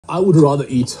I would rather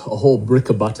eat a whole brick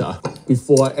of butter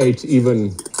before I ate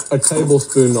even a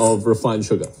tablespoon of refined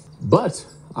sugar. But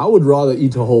I would rather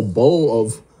eat a whole bowl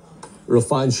of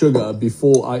refined sugar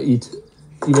before I eat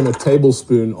even a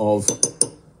tablespoon of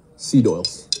seed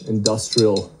oils,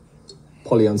 industrial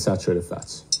polyunsaturated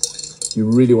fats. You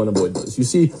really want to avoid those. You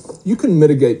see, you can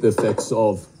mitigate the effects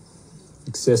of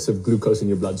excessive glucose in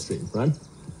your bloodstream, right?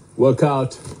 Work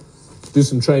out, do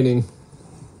some training,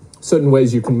 certain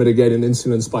ways you can mitigate an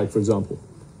insulin spike, for example.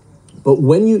 But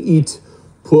when you eat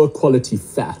poor quality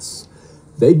fats,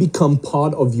 they become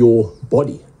part of your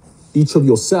body. Each of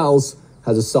your cells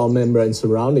has a cell membrane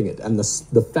surrounding it, and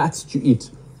the fats that you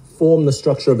eat form the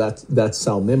structure of that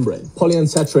cell membrane.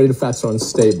 Polyunsaturated fats are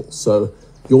unstable, so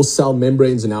your cell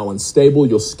membranes are now unstable.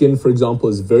 Your skin, for example,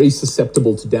 is very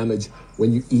susceptible to damage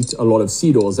when you eat a lot of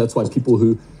seed oils. That's why people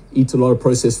who eat a lot of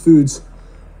processed foods,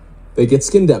 they get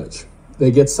skin damage. They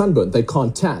get sunburnt, they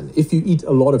can't tan. If you eat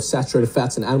a lot of saturated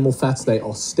fats and animal fats, they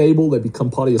are stable, they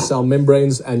become part of your cell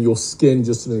membranes, and your skin,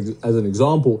 just as an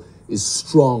example, is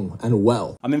strong and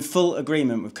well. I'm in full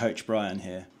agreement with Coach Brian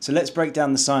here. So let's break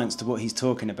down the science to what he's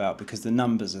talking about, because the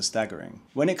numbers are staggering.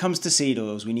 When it comes to seed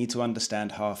oils, we need to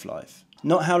understand half-life.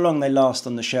 Not how long they last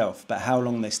on the shelf, but how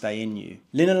long they stay in you.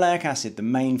 Linoleic acid, the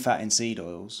main fat in seed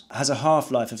oils, has a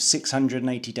half-life of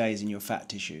 680 days in your fat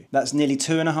tissue. That's nearly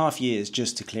 2.5 years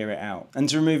just to clear it out. And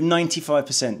to remove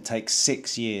 95% takes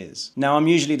 6 years. Now, I'm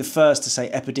usually the first to say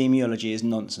epidemiology is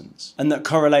nonsense, and that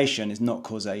correlation is not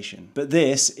causation. But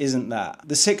this isn't that.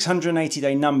 The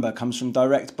 680-day number comes from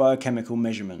direct biochemical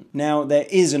measurement. Now, there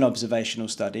is an observational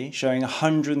study showing a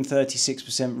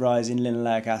 136% rise in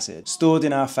linoleic acid stored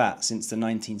in our fat since the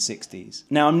 1960s.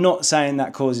 Now, I'm not saying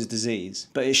that causes disease,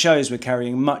 but it shows we're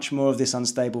carrying much more of this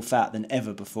unstable fat than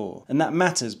ever before. And that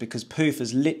matters because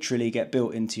PUFAs literally get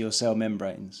built into your cell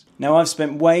membranes. Now, I've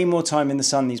spent way more time in the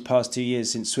sun these past 2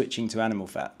 years since switching to animal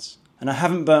fats, and I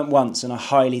haven't burnt once, and I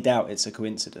highly doubt it's a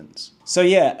coincidence. So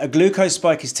yeah, a glucose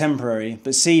spike is temporary,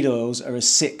 but seed oils are a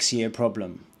 6-year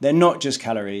problem. They're not just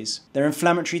calories, they're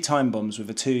inflammatory time bombs with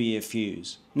a 2-year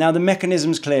fuse. Now, the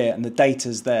mechanism's clear and the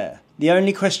data's there. The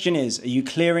only question is, are you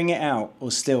clearing it out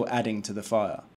or still adding to the fire?